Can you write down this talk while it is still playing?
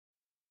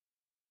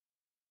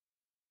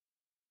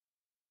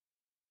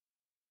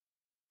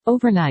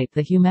Overnight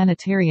the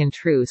humanitarian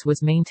truce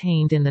was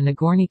maintained in the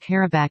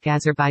Nagorno-Karabakh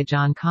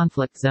Azerbaijan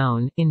conflict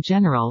zone, in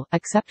general,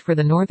 except for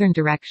the northern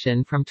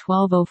direction from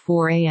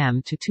 12:04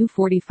 am to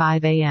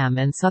 2:45 am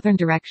and southern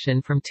direction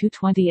from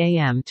 2:20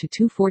 am to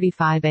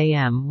 2:45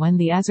 am when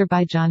the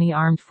Azerbaijani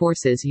armed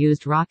forces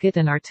used rocket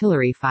and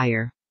artillery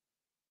fire.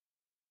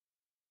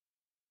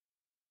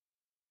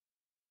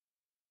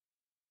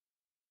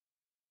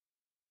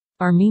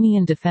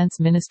 Armenian Defense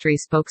Ministry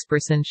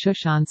spokesperson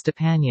Shushan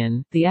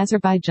Stepanyan, the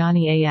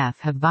Azerbaijani AF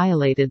have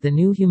violated the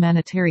new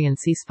humanitarian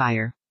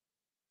ceasefire.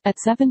 At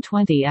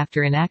 7:20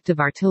 after inactive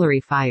artillery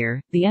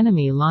fire, the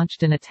enemy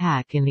launched an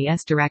attack in the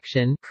S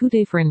direction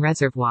Kudayferin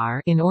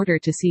Reservoir in order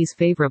to seize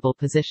favorable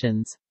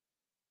positions.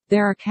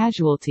 There are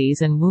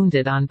casualties and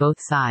wounded on both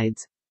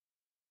sides.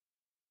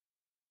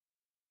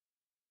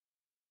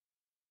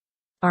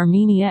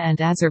 Armenia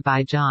and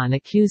Azerbaijan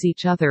accuse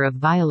each other of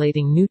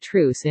violating new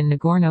truce in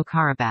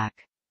Nagorno-Karabakh.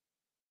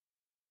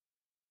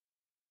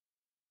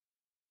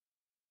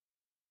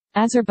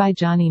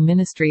 Azerbaijani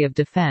Ministry of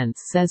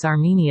Defense says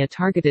Armenia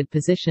targeted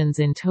positions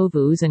in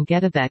Tovuz and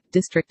Gedebek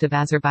district of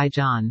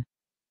Azerbaijan.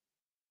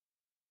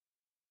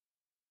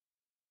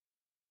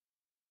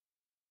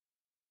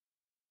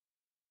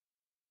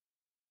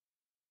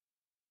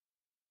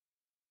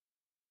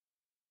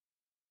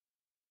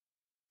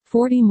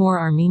 "40 more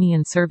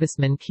Armenian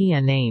servicemen Kia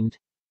named.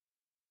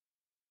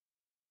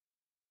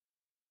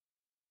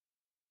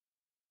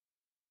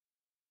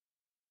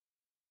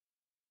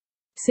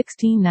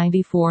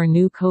 (1694)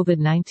 New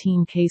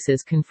COVID-19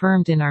 cases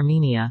confirmed in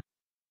Armenia.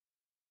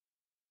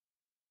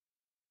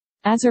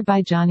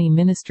 Azerbaijani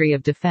Ministry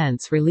of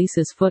Defense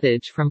releases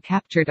footage from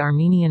captured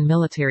Armenian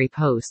military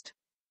post.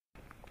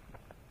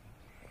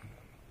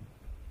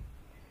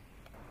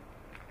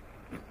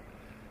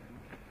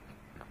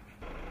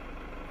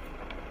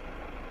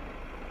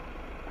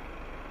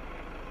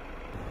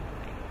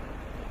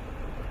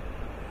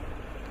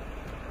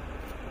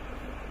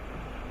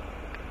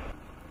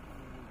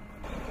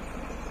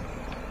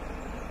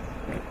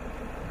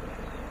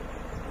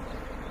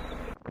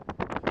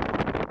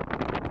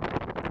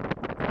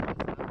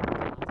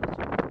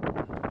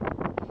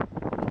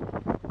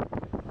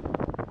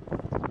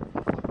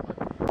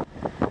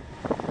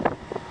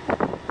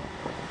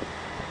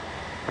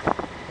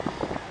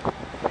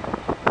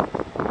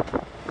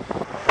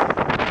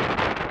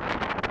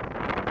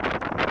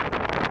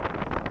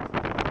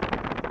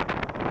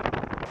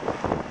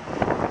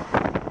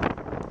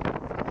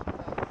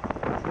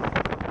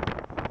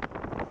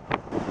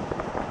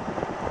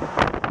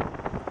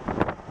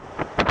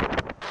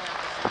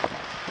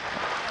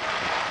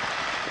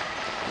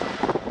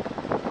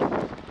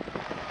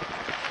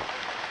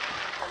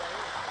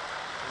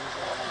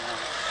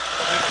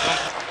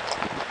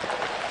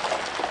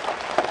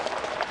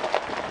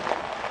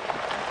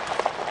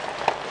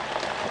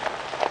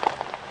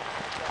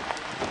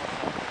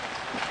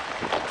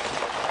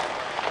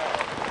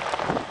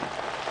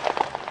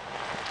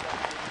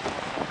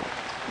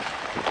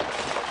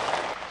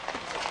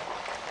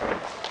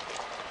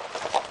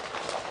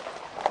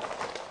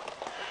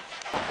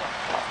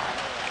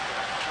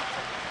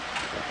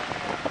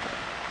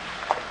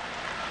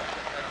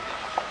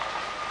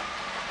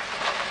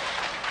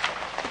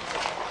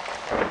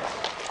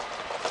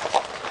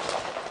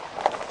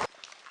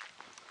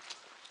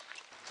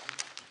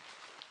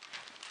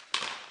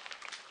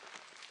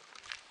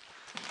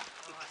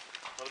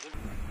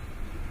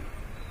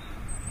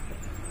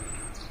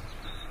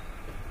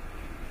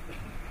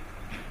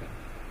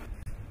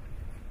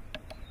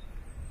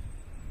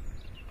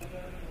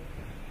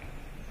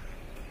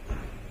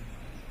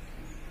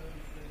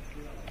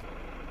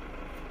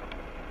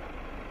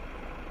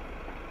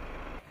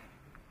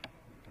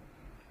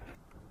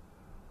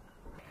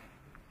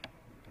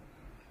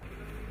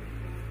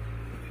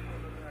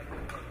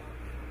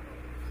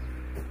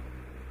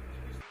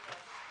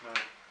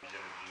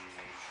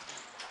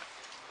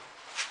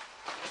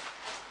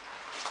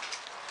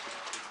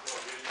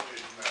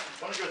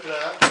 Onu götür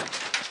ha.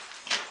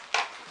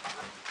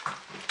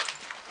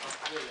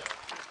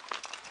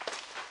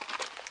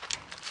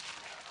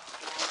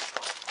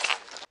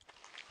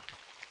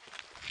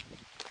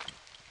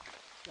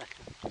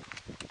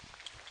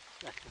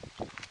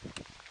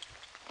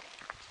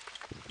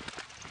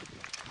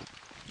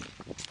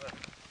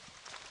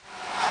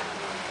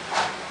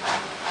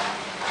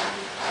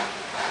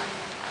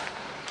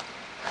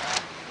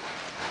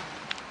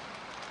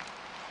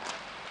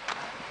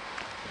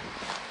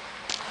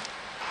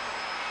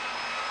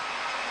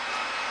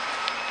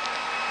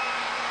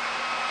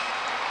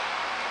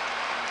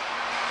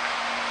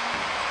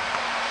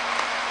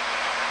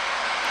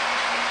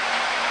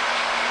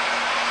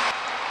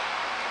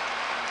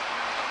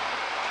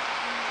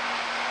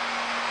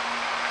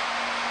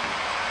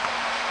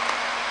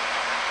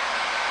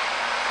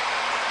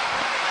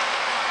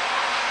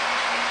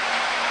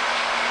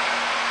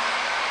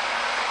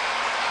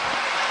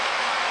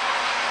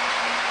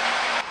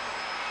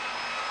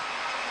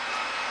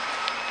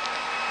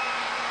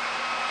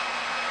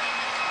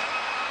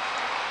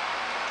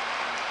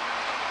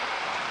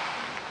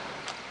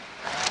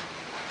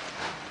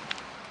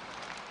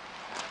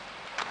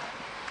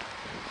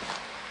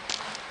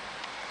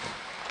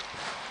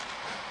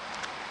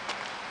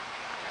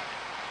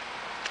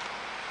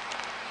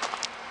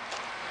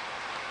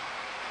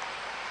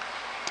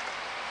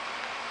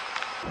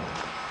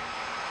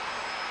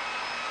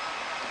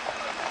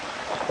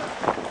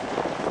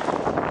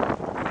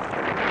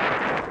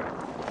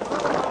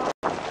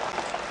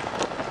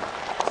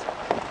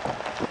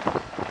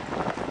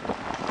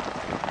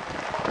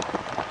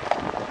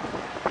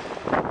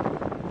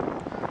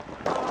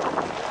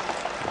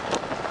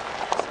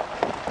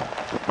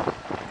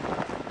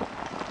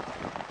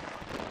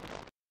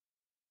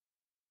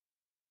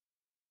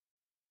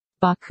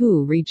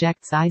 Baku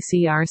rejects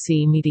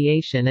ICRC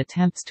mediation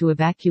attempts to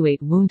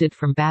evacuate wounded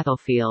from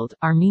battlefield,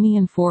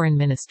 Armenian Foreign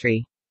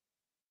Ministry.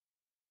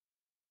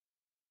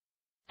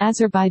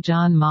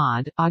 Azerbaijan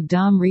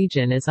Agdam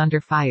region is under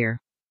fire.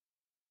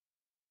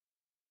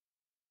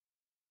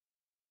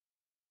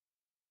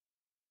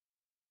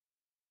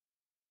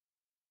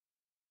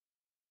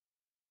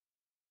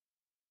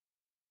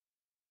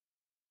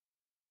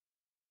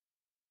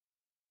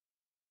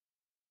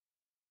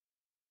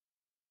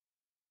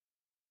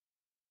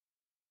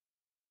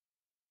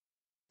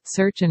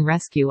 Search and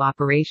rescue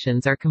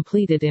operations are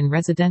completed in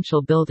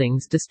residential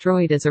buildings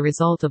destroyed as a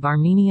result of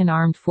Armenian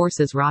Armed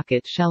Forces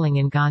rocket shelling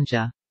in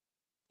Ganja.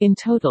 In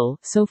total,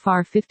 so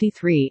far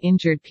 53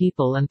 injured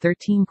people and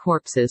 13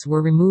 corpses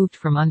were removed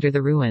from under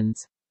the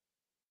ruins.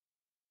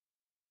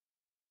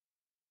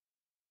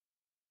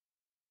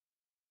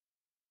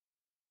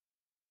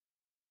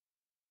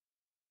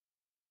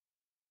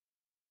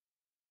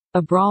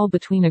 A brawl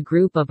between a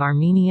group of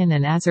Armenian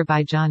and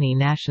Azerbaijani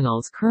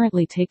nationals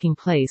currently taking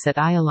place at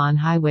Ayalon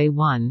Highway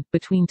 1,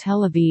 between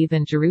Tel Aviv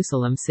and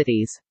Jerusalem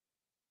cities.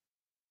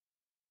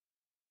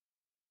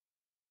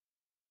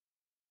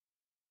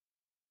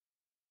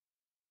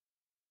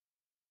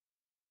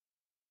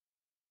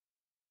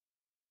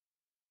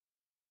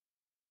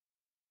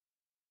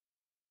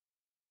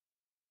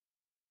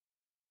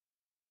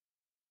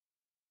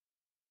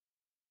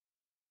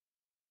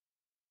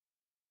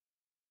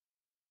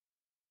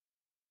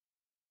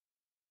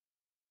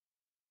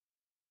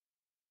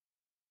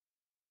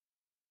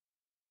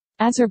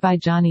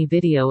 Azerbaijani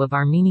video of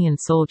Armenian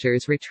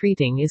soldiers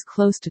retreating is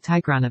close to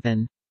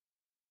Tigranovan.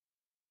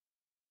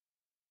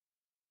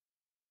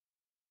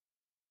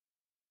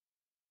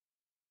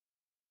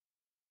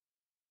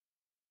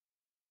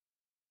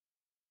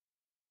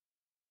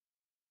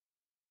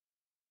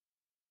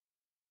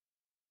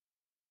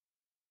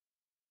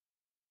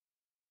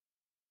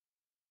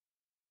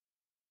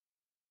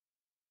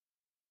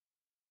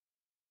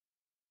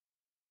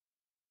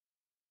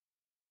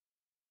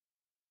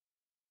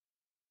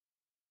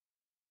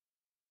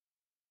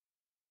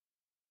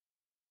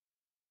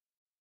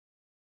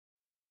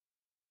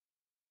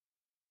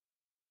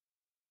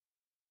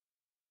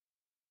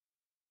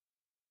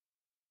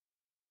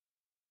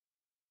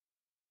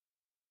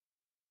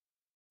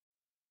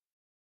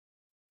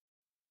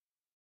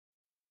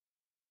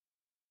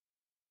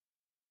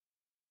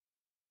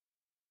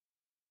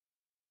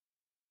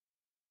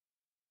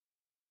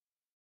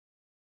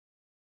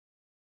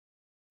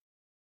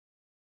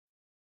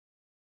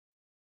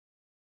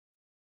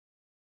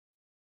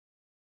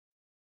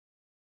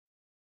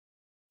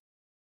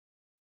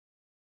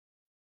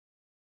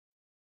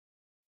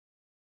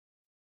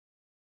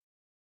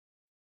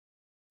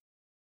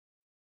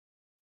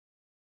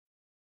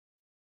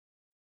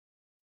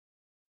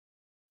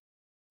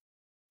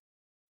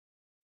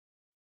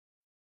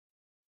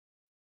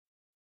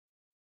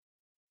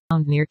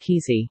 Near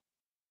Kizi.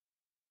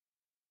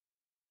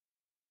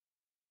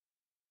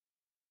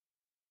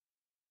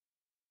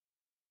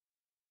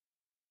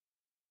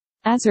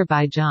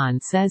 Azerbaijan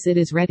says it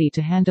is ready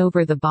to hand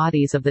over the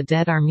bodies of the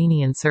dead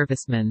Armenian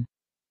servicemen.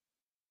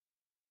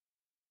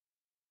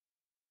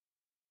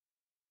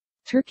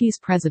 Turkey's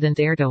President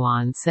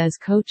Erdogan says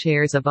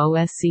co-chairs of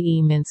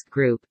OSCE Minsk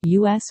Group,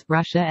 US,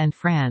 Russia and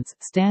France,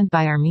 stand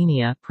by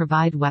Armenia,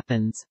 provide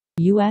weapons.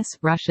 US,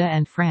 Russia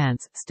and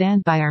France,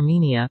 stand by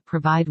Armenia,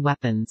 provide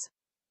weapons.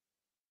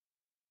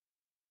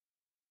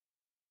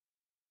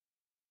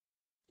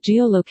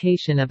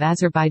 Geolocation of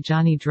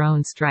Azerbaijani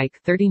drone strike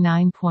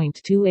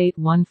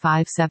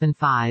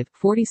 39.281575,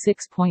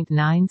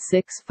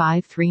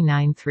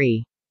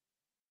 46.965393.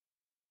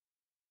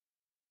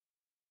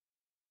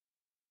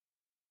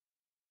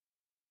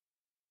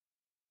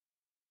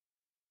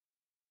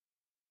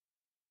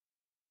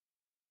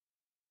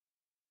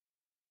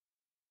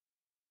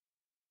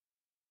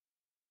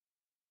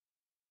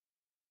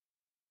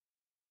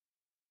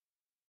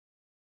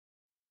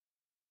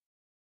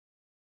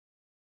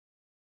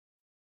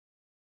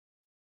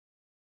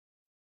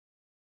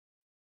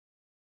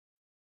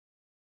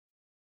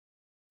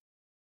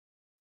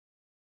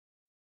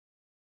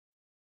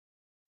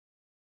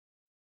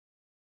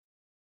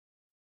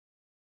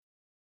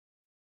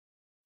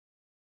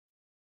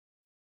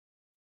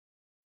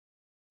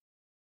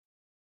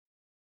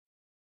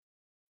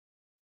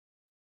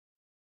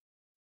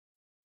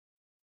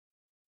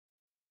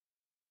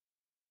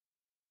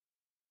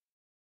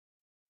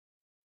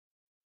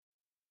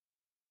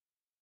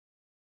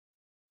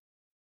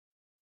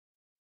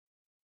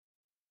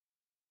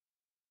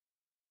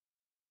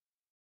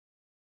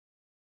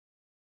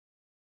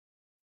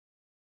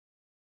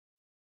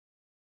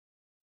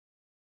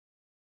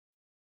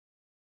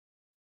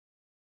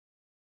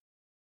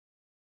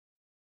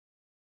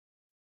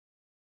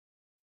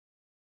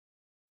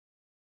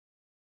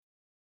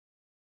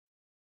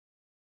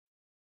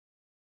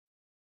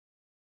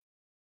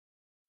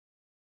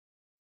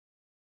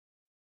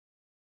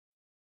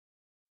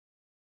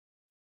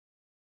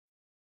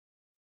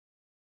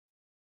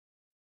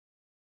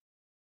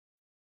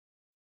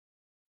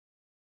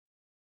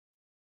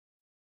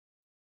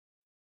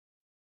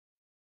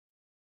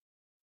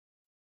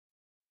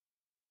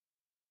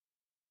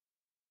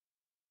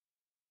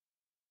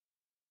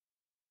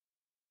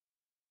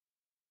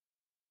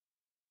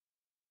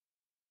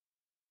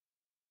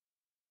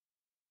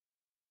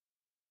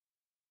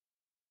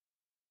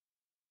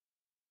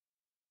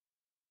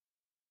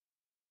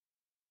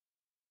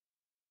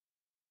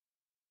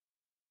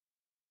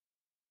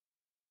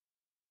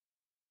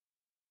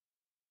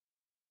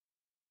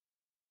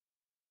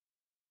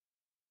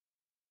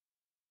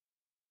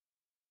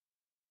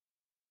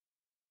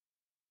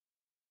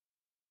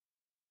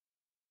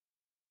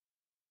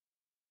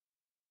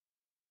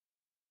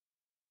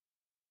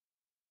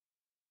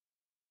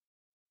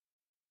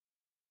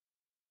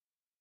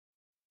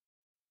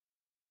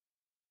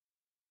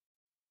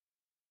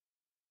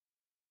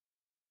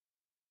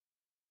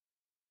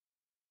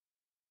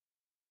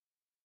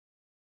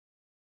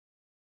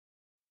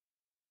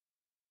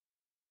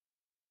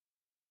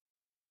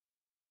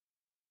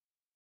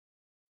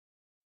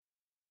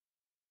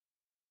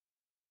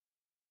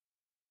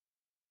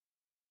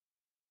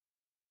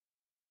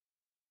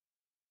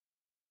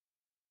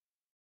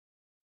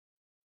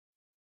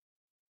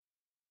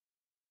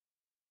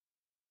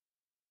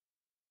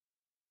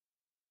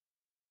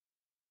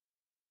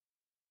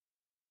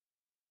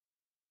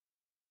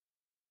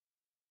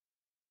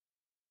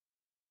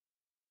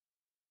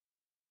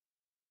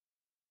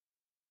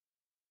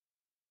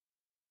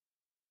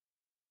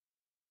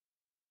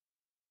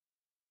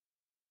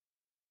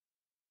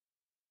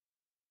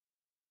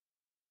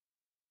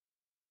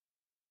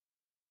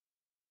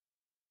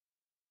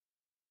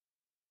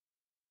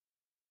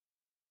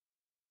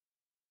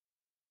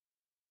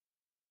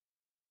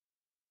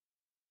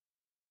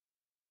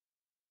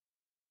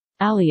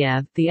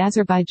 Aliyev, the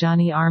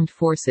Azerbaijani armed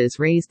forces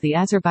raised the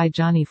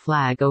Azerbaijani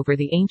flag over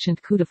the ancient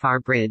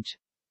Kudafar bridge.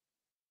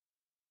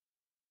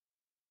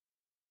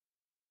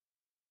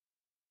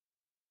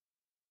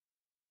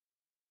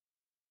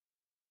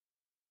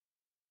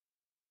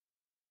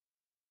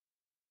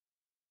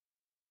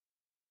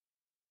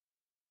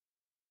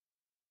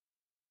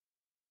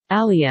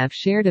 Aliyev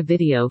shared a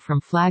video from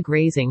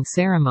flag-raising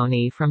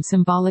ceremony from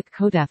symbolic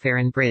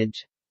Kodafaran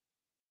bridge.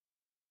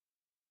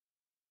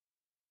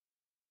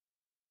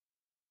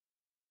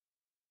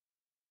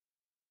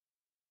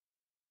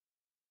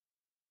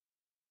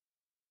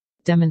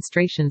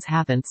 Demonstrations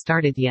haven't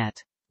started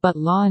yet. But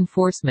law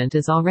enforcement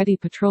is already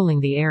patrolling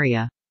the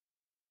area.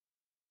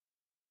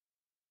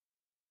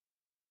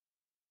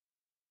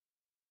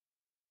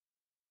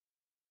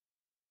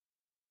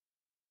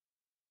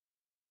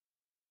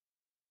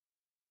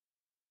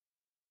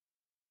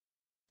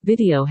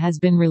 Video has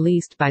been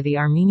released by the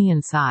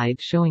Armenian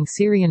side showing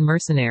Syrian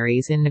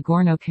mercenaries in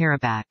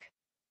Nagorno-Karabakh.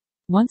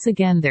 Once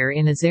again they're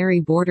in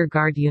Azeri border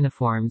guard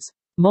uniforms.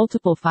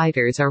 Multiple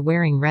fighters are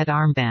wearing red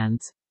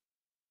armbands.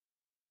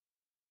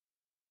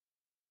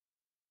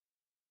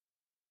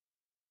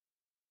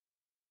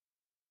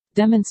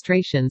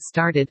 Demonstrations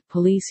started,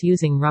 police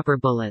using rubber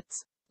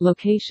bullets.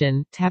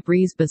 Location,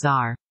 Tabriz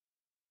Bazaar.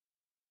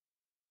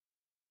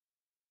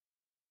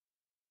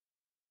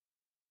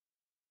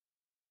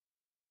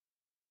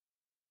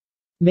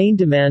 Main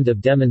demand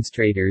of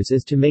demonstrators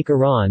is to make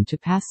Iran to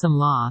pass some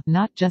law,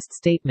 not just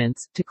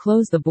statements, to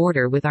close the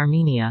border with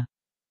Armenia.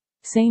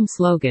 Same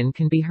slogan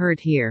can be heard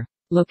here.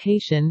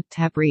 Location,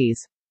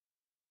 Tabriz.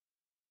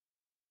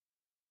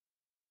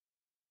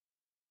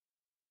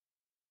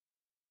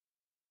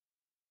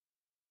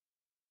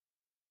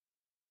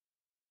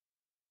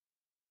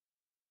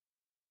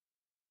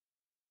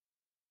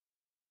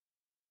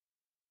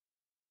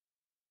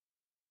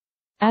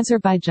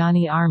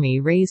 Azerbaijani army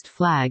raised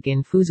flag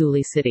in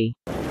Fuzuli city.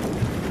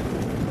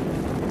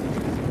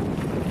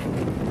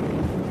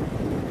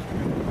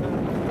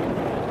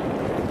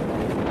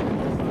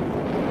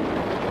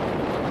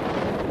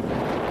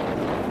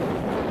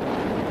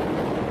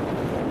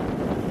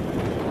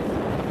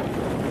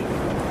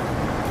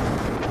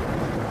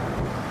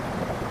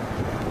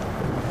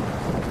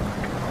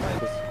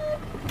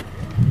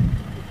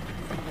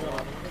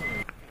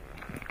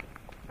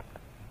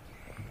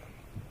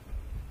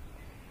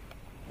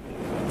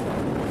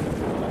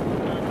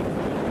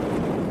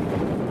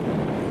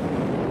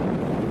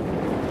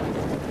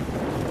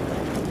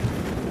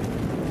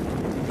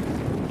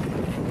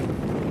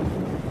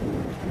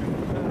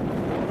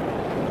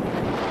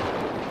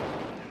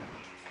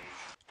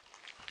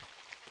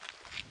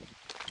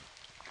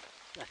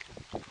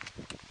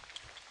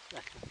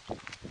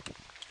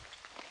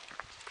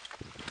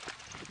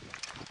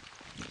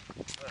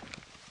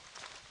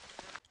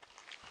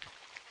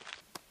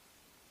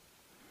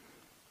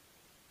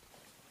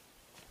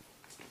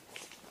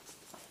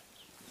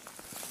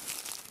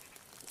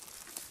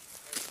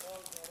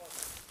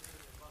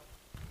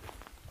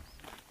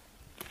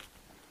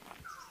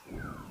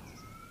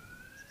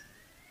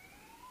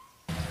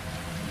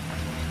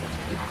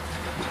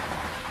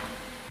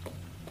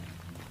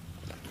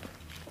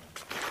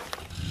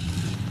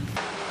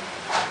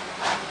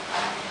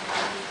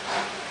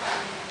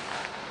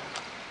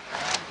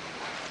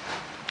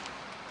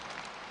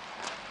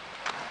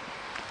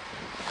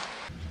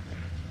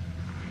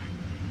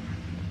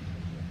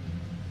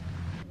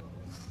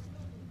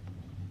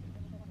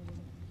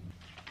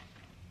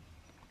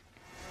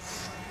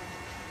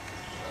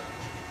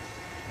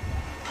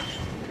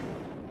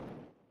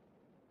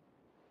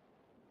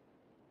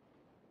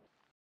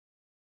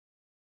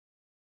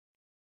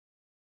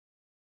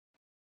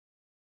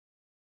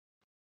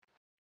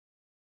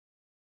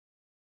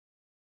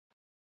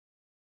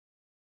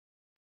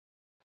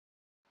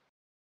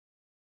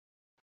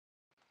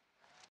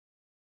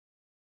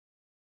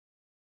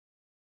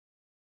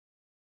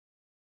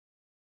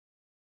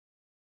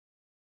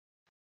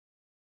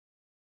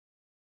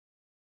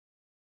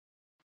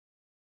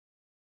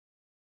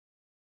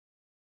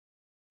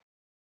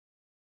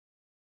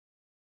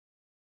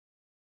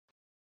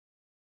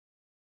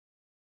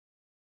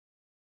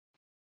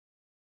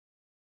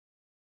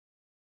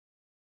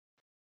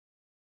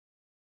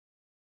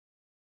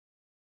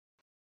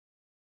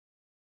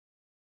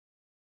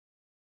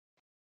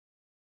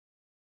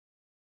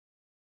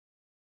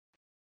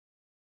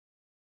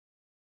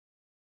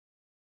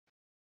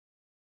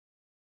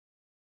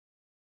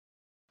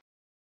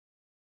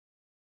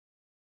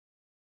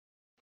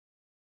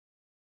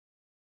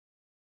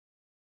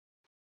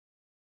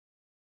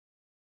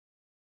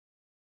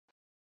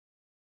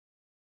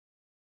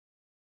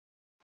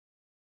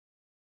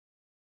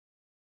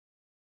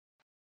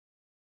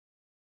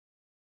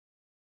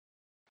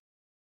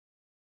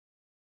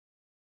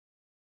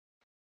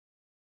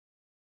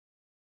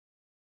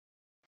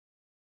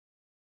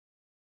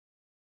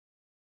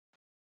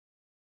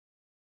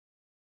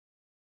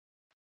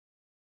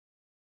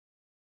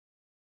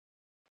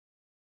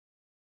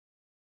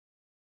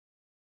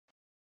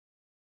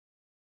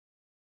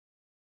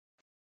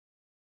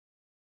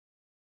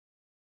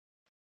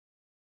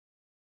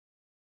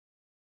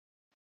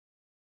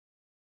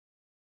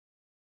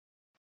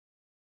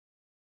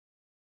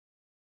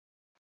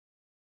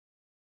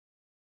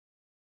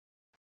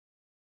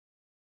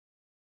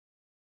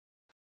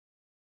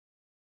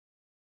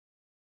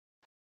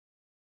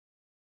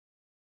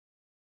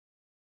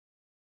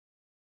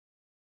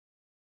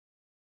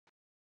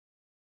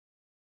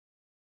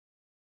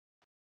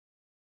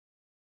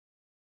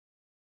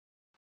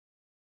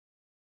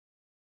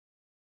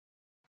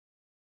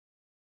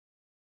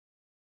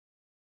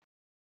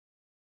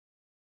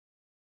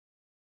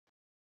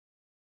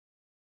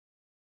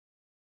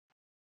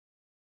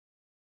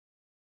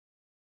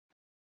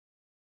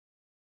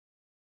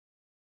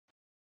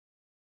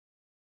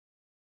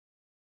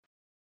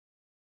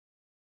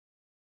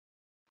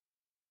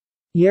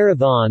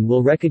 Yerevan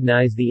will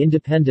recognize the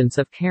independence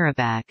of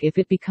Karabakh if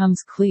it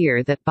becomes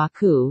clear that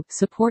Baku,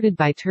 supported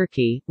by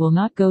Turkey, will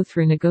not go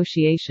through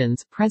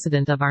negotiations.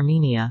 President of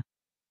Armenia.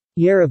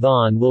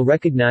 Yerevan will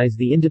recognize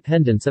the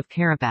independence of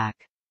Karabakh.